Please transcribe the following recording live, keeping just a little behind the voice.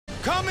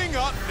Coming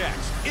up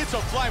next, it's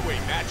a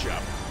flyweight matchup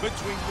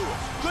between Louis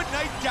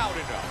 "Goodnight"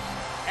 Gaudinot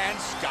and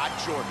Scott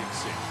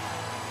Jorgensen.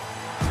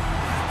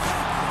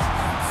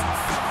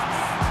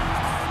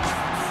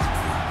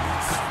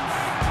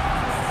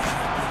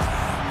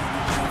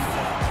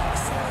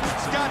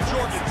 Scott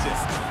Jorgensen,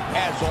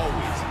 as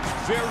always,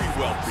 very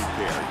well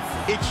prepared,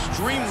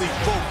 extremely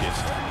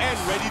focused, and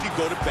ready to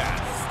go to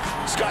battle.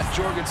 Scott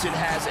Jorgensen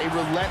has a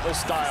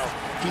relentless style.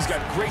 He's got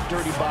great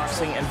dirty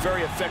boxing and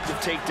very effective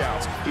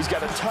takedowns. He's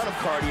got a ton of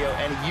cardio,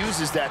 and he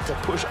uses that to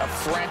push a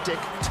frantic,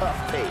 tough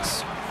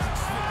pace.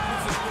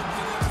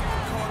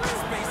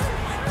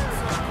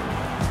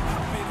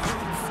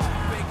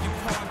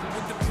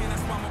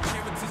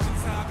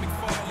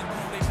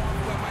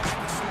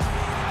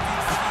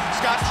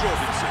 Scott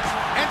Jorgensen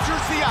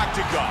enters the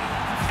octagon,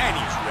 and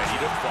he's ready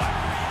to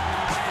fight.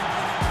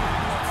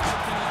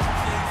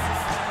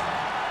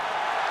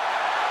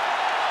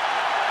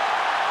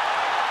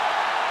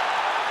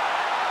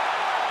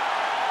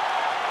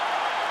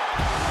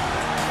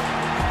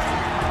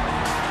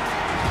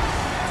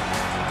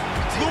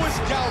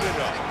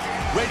 Gaudinot,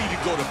 ready to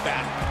go to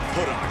battle,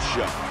 put on a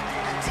show.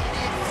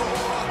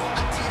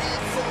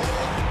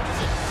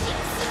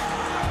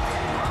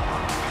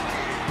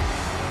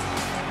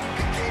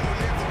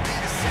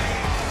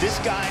 This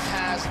guy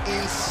has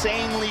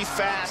insanely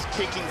fast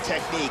kicking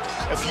technique.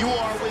 If you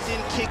are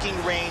within kicking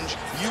range,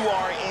 you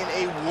are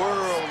in a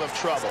world of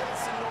trouble.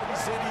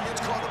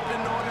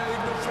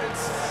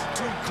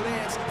 Two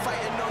clans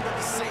fighting under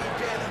the same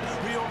banner.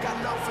 We all got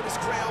love for this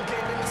ground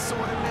game and it's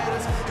sort of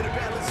matters. In the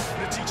balance,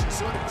 the teachings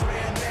of the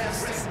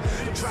grandmasters.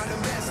 I'm trying to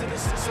master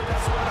this, so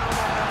that's what I'm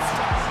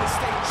at.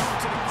 Stay true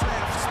to the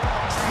craft.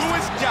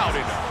 Louis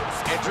Gaudinot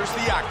enters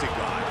the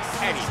octagon,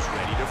 and he's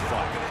ready to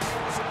fight.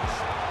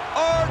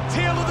 Our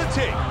tale of the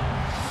tape.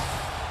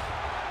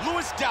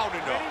 Louis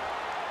Gaudinot,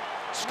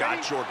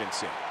 Scott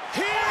Jorgensen.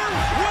 Here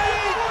we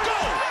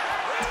go!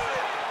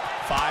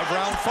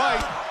 5-round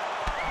fight.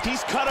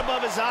 He's cut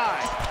above his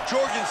eye.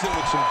 Jorgensen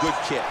with some good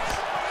kicks.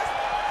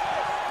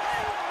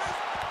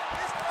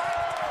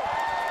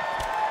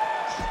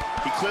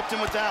 He clipped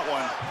him with that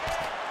one.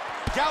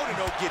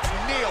 Gaudinot gets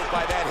nailed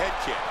by that head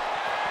kick.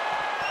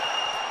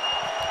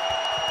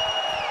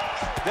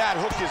 That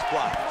hook is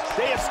blocked.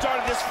 They have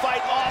started this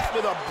fight off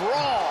with a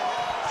brawl.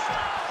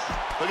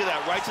 Look at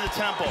that, right to the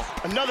temple.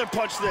 Another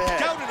punch to the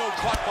head. Gaudinot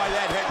caught by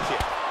that head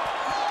kick.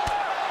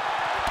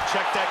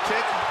 Check that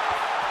kick.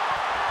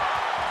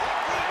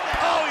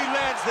 Oh, he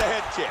lands the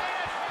head kick.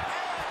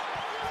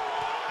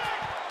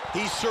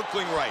 He's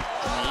circling right.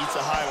 And he eats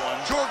a high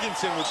one.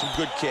 Jorgensen with some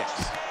good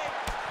kicks.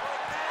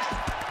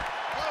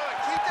 Good,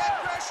 keep that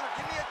pressure.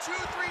 Give me a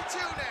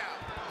 2-3-2 now.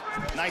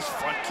 Nice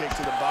front kick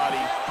to the body.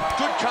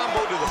 Good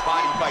combo to the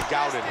body by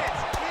Gaudinot.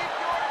 Keep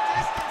your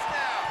distance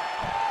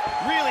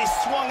now. Really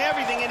swung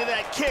everything into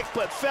that kick,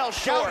 but fell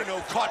short.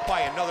 Gaudinot caught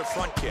by another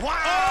front kick.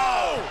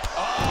 Wow!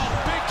 Oh,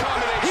 big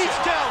combination. He's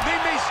down. They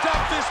may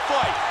stop this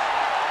fight.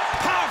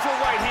 Powerful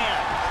right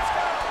hand.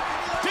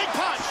 Big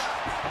punch.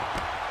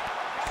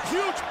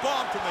 Huge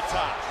bomb from the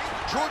top.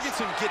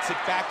 Jorgensen gets it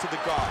back to the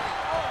guard.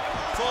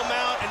 Full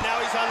mount, and now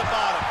he's on the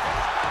bottom.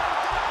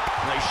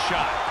 Nice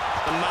shot.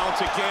 The mount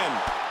again.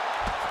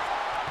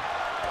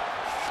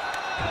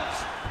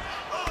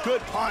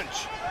 Good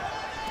punch.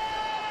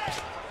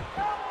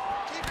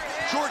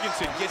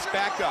 Jorgensen gets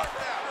back up.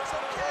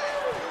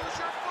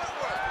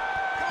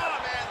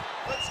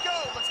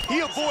 He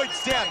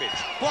avoids damage,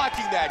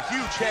 blocking that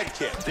huge head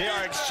kick. They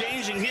are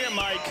exchanging here,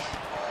 Mike.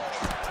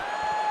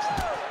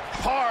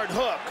 Hard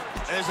hook.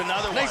 There's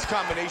another one. Nice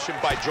combination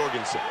by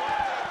Jorgensen.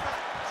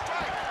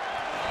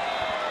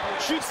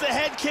 Shoots the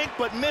head kick,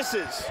 but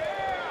misses.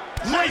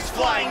 Nice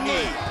flying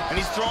knee. And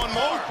he's throwing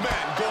more.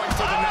 Man going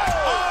for the knot.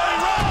 Oh, he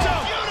rocked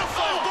him.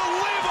 Beautiful.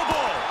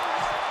 Unbelievable.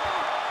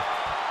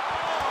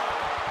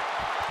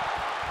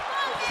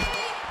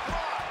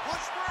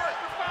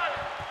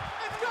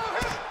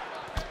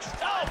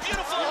 Oh,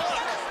 beautiful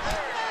hook.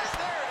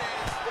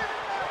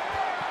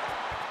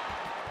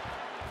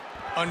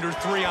 Under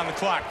 3 on the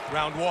clock,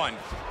 round 1.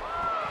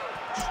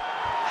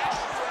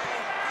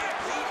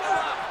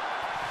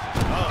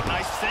 Oh,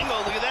 nice single,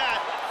 look at that.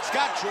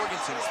 Scott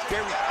Jorgensen is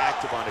very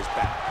active on his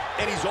back,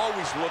 and he's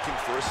always looking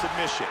for a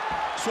submission.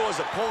 So his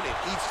opponent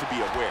needs to be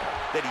aware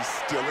that he's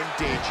still in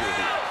danger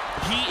here.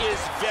 He is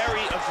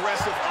very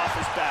aggressive off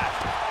his back.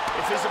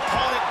 If his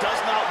opponent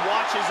does not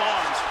watch his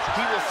arms,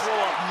 he will throw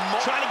up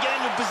more. Trying to get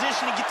into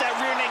position to get that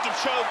rear naked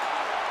choke.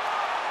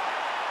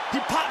 He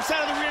pops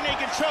out of the rear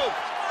naked choke.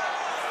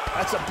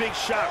 That's a big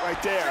shot right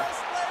there.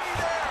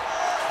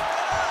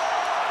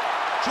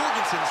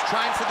 Jorgensen's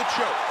trying for the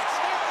choke.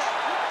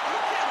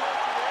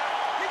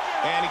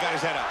 And he got his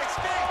head up.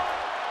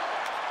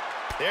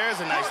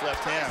 There's a nice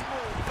left hand.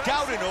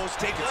 Gaudinot's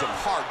taking some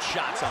hard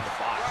shots on the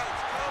body.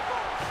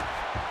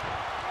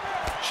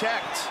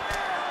 Checked.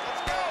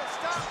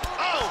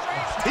 Oh!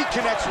 He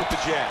connects with the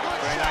jab.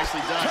 Very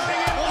nicely done. Turning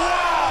in.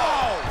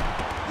 Wow!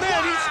 Man,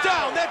 he's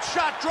down. That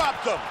shot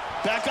dropped him.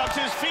 Back up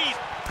to his feet.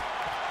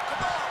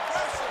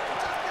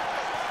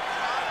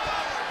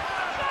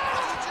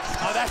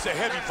 that's a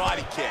heavy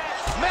body kick.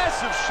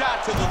 Massive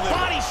shot to the liver.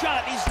 Body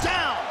shot, he's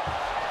down.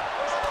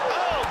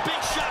 Oh, big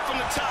shot from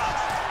the top.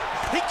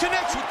 He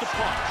connects with the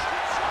punch.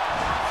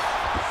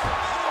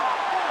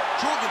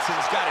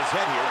 Jorgensen's got his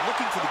head here,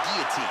 looking for the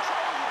guillotine.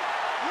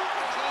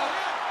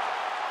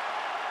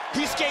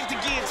 He escaped the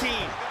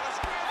guillotine.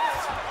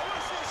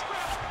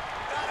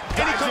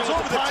 And he comes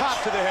over the top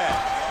to the head.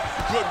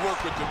 Good work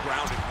with the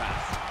ground and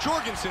pound.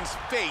 Jorgensen's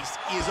face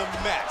is a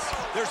mess.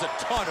 There's a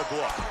ton of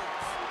blood.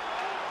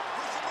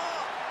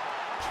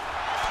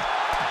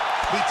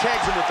 He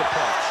tags him with the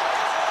punch.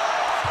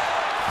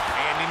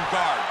 And in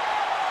guard.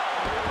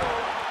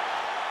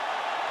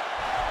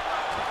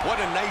 What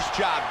a nice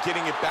job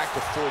getting it back to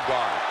full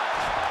guard.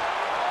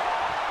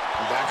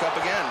 And back up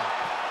again.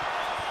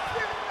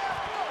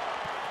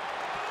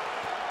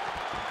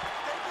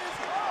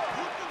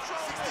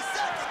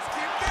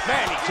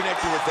 Man, he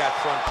connected with that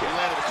front kick. He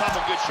landed a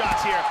couple good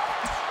shots here.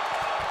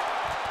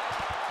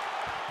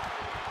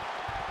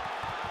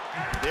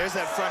 There's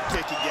that front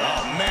kick again.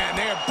 Oh, man,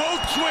 they are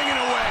both swinging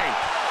away.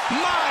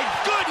 My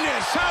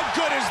goodness, how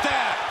good is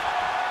that?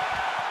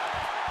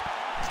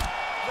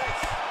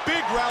 Big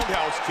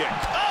roundhouse kick.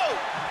 Oh,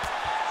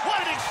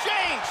 what an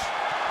exchange.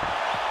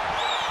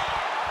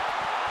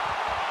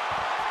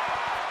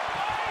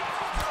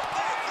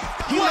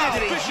 He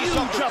landed a huge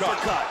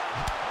uppercut.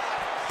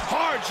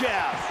 Hard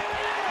jab.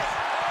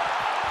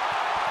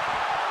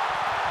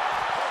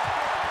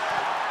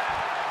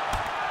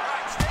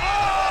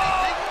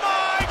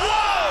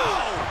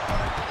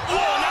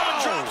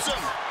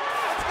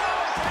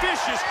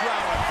 Vicious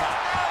ground and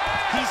pound.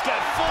 He's got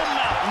full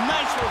mount.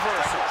 Nice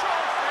reversal.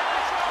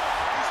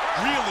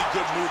 Really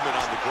good movement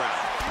on the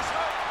ground.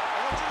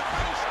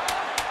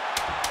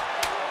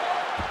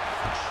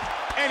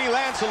 And he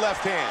lands a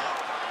left hand.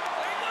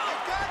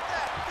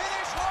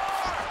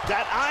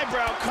 That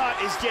eyebrow cut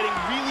is getting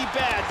really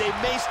bad. They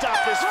may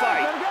stop this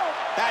fight.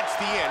 That's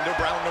the end of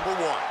round number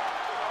 1.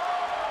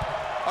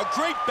 A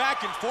great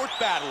back-and-forth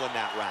battle in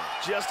that round.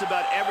 Just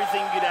about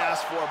everything you'd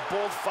ask for.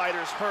 Both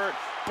fighters hurt.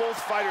 Both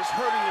fighters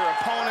hurting their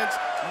opponents.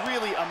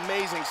 Really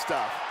amazing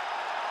stuff.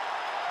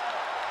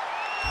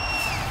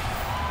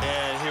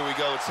 And here we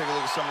go. Let's take a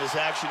look at some of this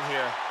action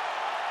here.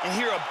 And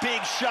here a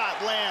big shot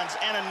lands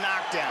and a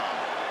knockdown.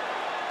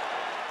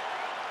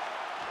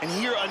 And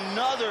here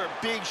another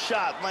big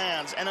shot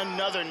lands and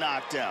another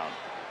knockdown.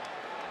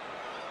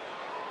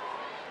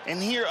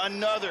 And here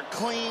another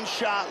clean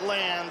shot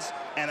lands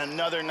and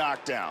another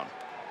knockdown.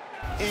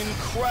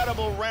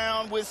 Incredible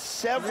round with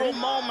several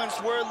moments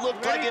where it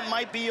looked like it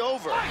might be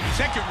over.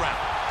 Second round.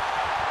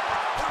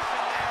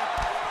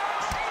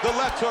 The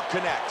left hook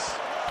connects.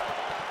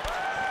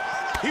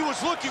 He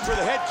was looking for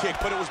the head kick,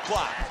 but it was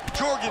blocked.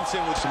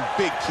 Jorgensen with some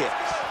big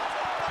kicks.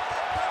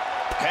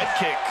 Head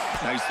kick.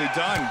 Nicely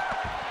done.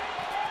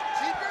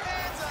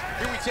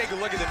 Here we take a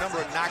look at the number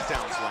of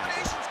knockdowns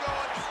landed.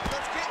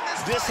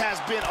 This has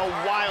been a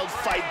wild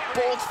fight.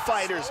 Both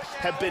fighters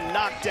have been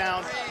knocked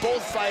down.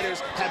 Both fighters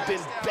have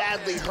been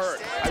badly hurt.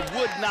 I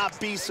would not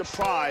be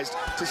surprised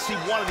to see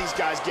one of these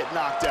guys get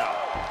knocked out.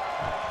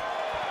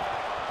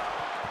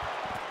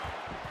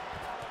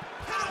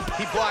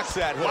 He blocks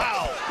that hook.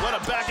 Wow, what a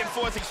back and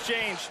forth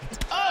exchange.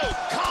 Oh,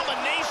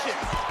 combination.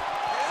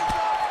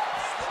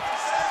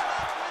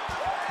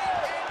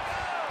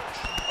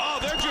 Oh,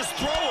 they're just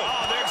throwing.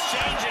 Oh, they're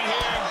exchanging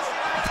here.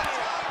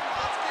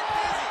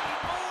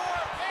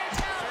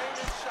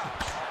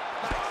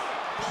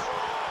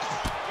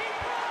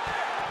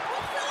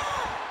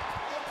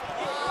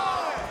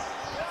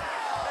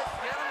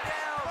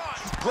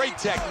 Great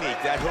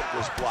technique. That hook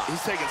was blocked.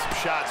 He's taking some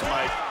shots,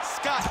 Mike.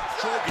 Scott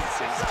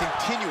Jorgensen's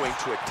continuing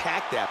to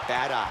attack that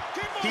bad eye.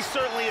 He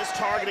certainly is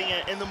targeting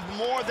it, and the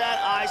more that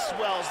eye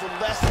swells, the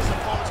less his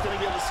opponent's going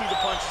to be able to see the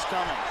punches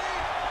coming.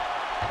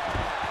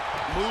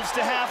 Moves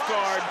to half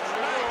guard.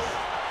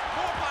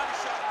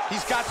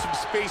 He's got some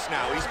space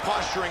now. He's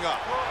posturing up.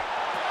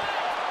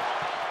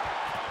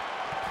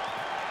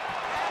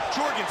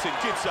 Jorgensen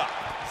gets up.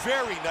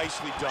 Very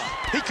nicely done.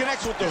 He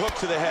connects with the hook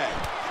to the head.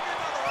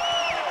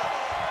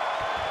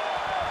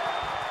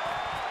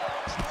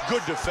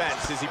 Good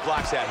defense as he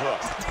blocks that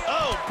hook.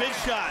 Oh, big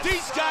shot.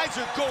 These guys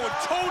are going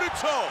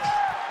toe-to-toe.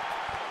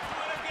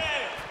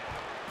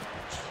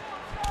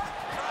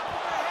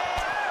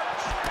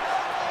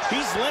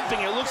 He's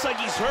limping. It looks like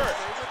he's hurt.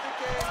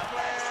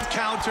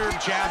 Counter,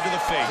 jab to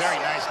the face.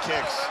 Very nice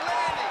kicks.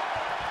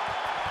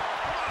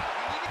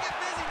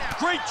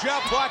 Great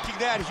job blocking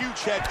that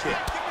huge head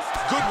kick.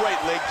 Good right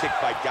leg kick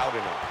by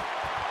Gaudinot.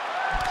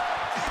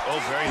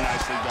 Oh, very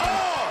nicely done.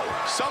 Oh,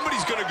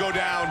 somebody's going to go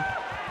down.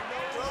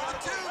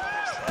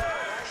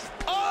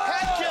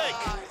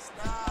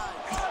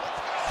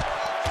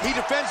 He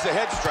defends the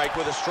head strike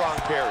with a strong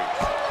parry.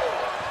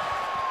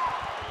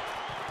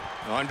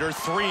 Under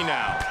 3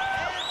 now.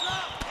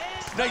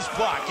 Nice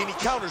block, and he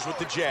counters with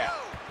the jab.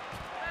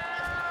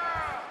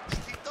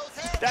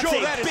 That's Joe,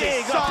 a that is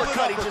big a solid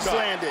uppercut he just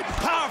landed.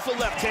 Powerful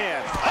left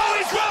hand. Oh,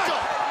 he's got him!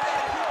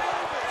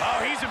 Oh,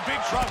 he's in big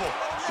trouble.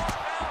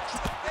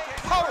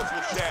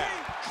 Powerful jab.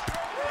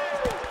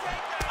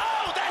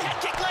 Oh, that head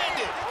kick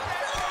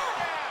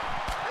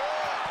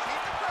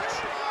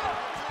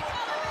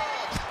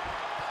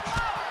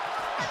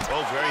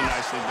Oh, very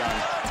nicely done.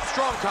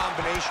 Strong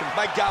combination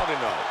by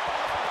Gaudinot.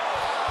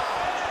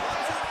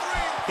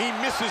 He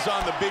misses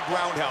on the big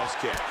roundhouse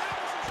kick.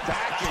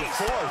 Back and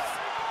forth.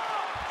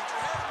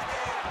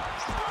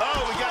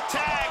 Oh, we got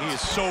tagged. He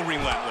is so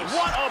relentless.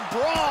 What a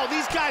brawl.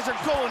 These guys are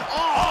going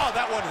off. Oh,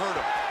 that one hurt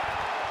him.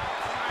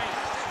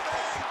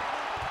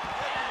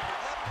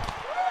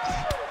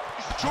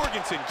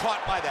 Jorgensen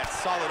caught by that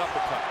solid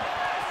uppercut.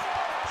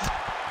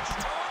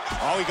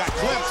 Oh, he got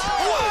clipped.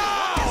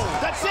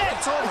 Wow! That's it.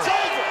 It's over.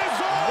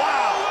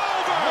 Wow.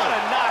 What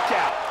a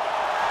knockout.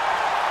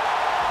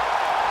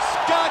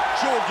 Scott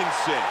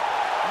Jorgensen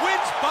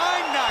wins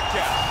by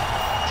knockout.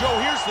 Joe,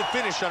 here's the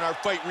finish on our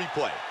fight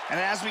replay. And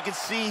as we can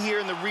see here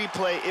in the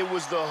replay, it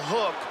was the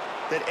hook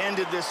that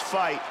ended this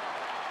fight.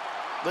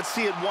 Let's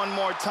see it one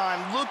more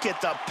time. Look at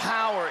the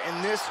power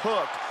in this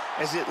hook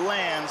as it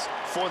lands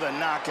for the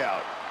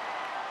knockout.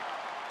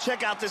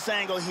 Check out this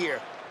angle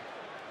here.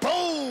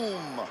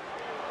 Boom!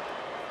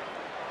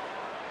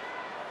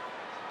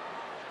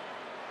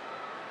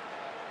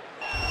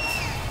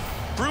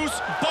 Bruce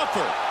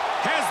Buffer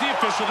has the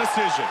official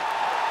decision.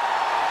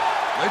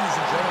 Ladies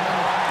and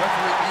gentlemen,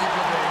 referee Yves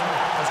Lavigne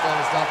has called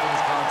a stop to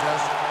this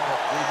contest at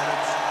 3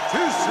 minutes,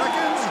 2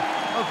 seconds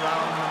of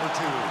round number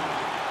 2.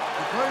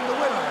 Declaring the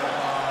winner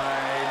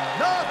by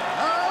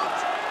knockout,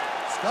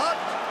 Scott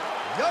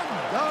Young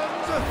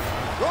Guns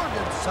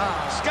Jorgensen.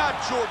 Scott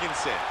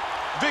Jorgensen,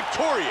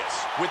 victorious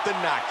with the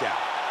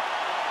knockout.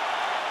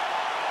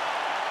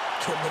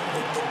 Kill him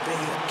with the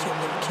beat, kill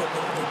him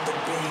with the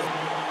beat,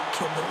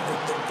 kill him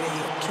with the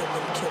beat, kill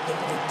him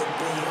with the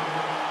beat,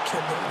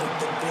 kill him with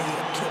the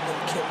beat,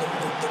 kill him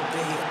with the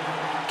beat,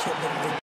 kill him with